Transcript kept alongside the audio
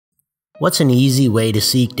What's an easy way to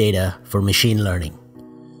seek data for machine learning?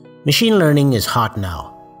 Machine learning is hot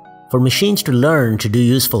now. For machines to learn to do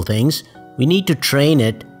useful things, we need to train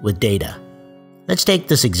it with data. Let's take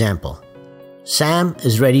this example. Sam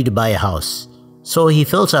is ready to buy a house, so he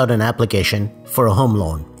fills out an application for a home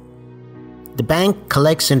loan. The bank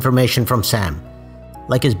collects information from Sam,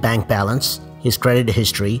 like his bank balance, his credit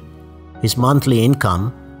history, his monthly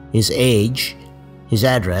income, his age, his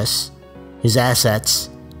address, his assets,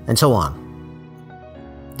 and so on.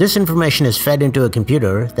 This information is fed into a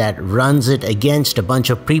computer that runs it against a bunch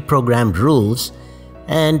of pre-programmed rules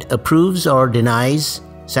and approves or denies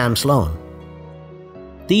Sam's loan.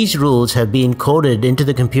 These rules have been coded into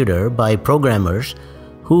the computer by programmers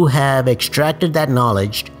who have extracted that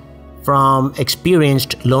knowledge from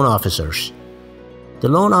experienced loan officers. The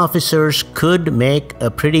loan officers could make a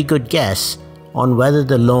pretty good guess on whether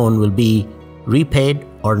the loan will be repaid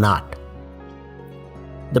or not.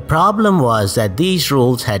 The problem was that these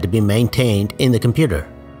rules had to be maintained in the computer.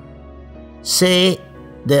 Say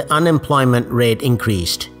the unemployment rate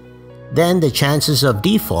increased, then the chances of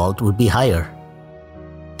default would be higher.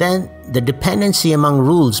 Then the dependency among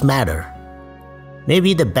rules matter.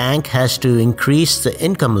 Maybe the bank has to increase the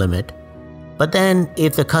income limit, but then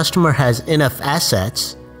if the customer has enough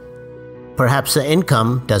assets, perhaps the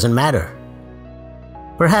income doesn't matter.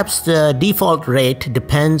 Perhaps the default rate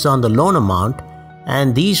depends on the loan amount,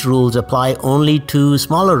 and these rules apply only to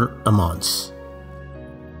smaller amounts.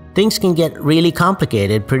 Things can get really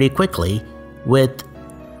complicated pretty quickly with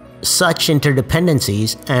such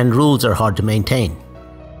interdependencies, and rules are hard to maintain.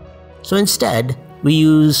 So instead, we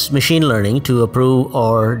use machine learning to approve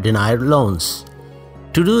or deny loans.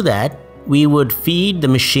 To do that, we would feed the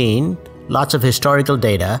machine lots of historical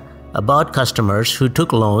data about customers who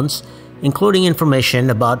took loans, including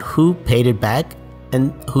information about who paid it back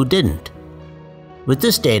and who didn't. With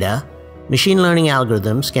this data, machine learning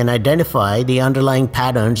algorithms can identify the underlying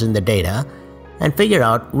patterns in the data and figure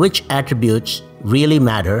out which attributes really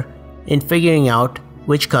matter in figuring out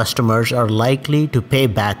which customers are likely to pay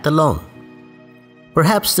back the loan.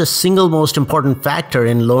 Perhaps the single most important factor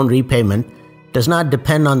in loan repayment does not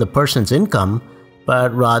depend on the person's income,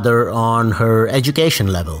 but rather on her education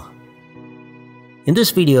level. In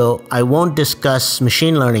this video, I won't discuss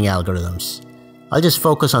machine learning algorithms. I'll just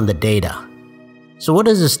focus on the data. So what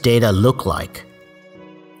does this data look like?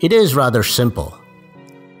 It is rather simple.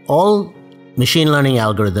 All machine learning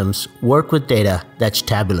algorithms work with data that's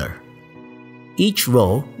tabular. Each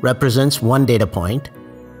row represents one data point,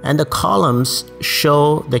 and the columns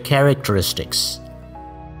show the characteristics.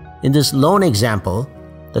 In this loan example,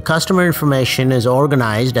 the customer information is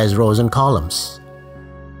organized as rows and columns.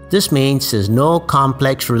 This means there's no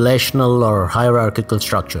complex relational or hierarchical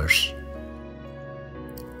structures.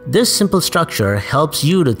 This simple structure helps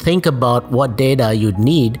you to think about what data you'd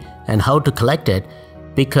need and how to collect it,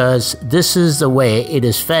 because this is the way it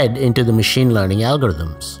is fed into the machine learning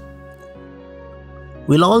algorithms.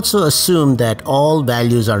 We'll also assume that all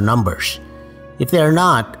values are numbers. If they are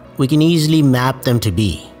not, we can easily map them to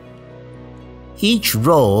be. Each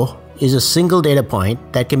row is a single data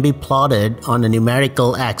point that can be plotted on a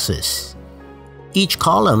numerical axis. Each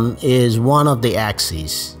column is one of the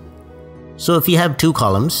axes. So if you have two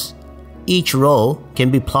columns, each row can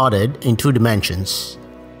be plotted in 2 dimensions.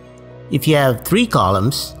 If you have 3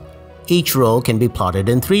 columns, each row can be plotted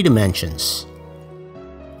in 3 dimensions.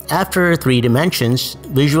 After 3 dimensions,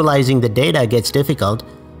 visualizing the data gets difficult,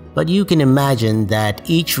 but you can imagine that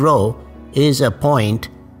each row is a point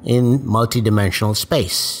in multidimensional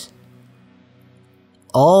space.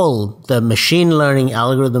 All the machine learning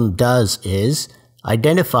algorithm does is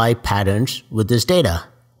identify patterns with this data.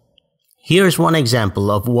 Here's one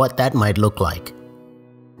example of what that might look like.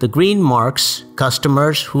 The green marks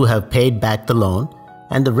customers who have paid back the loan,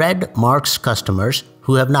 and the red marks customers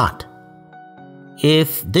who have not.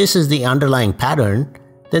 If this is the underlying pattern,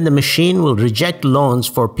 then the machine will reject loans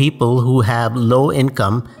for people who have low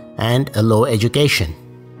income and a low education.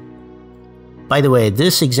 By the way,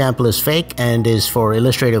 this example is fake and is for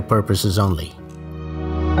illustrative purposes only.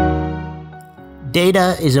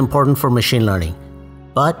 Data is important for machine learning,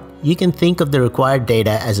 but you can think of the required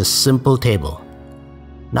data as a simple table.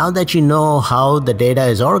 Now that you know how the data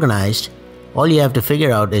is organized, all you have to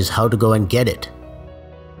figure out is how to go and get it.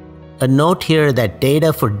 A note here that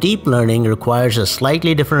data for deep learning requires a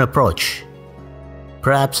slightly different approach.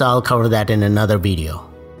 Perhaps I'll cover that in another video.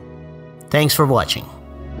 Thanks for watching.